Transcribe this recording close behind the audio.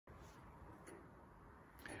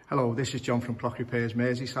Hello, this is John from Clock Repairs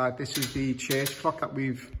Merseyside. This is the church clock that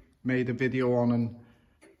we've made a video on,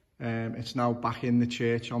 and it's now back in the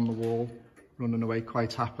church on the wall, running away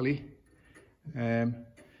quite happily. Yeah,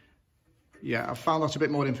 I've found out a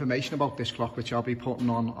bit more information about this clock, which I'll be putting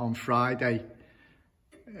on Friday.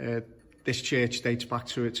 This church dates back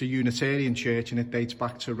to, it's a Unitarian church, and it dates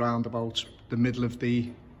back to around about the middle of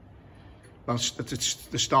the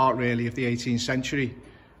start really of the 18th century.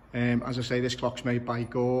 As I say, this clock's made by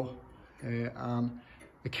Gore, and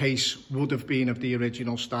the case would have been of the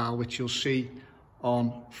original style, which you'll see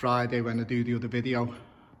on Friday when I do the other video.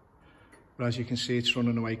 But as you can see, it's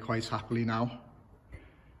running away quite happily now.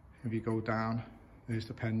 If you go down, there's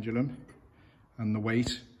the pendulum and the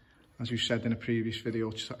weight. As we said in a previous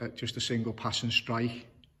video, just a single pass and strike.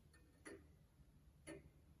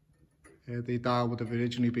 The dial would have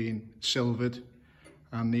originally been silvered,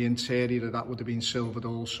 and the interior of that would have been silvered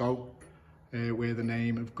also, where the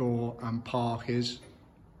name of Gore and Park is.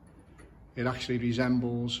 It actually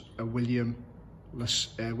resembles a William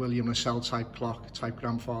Lassell type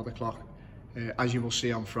grandfather clock, as you will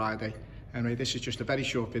see on Friday. Anyway, this is just a very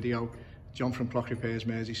short video. John from Clock Repairs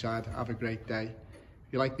Merseyside. Have a great day.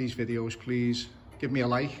 If you like these videos, please give me a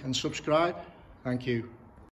like and subscribe. Thank you.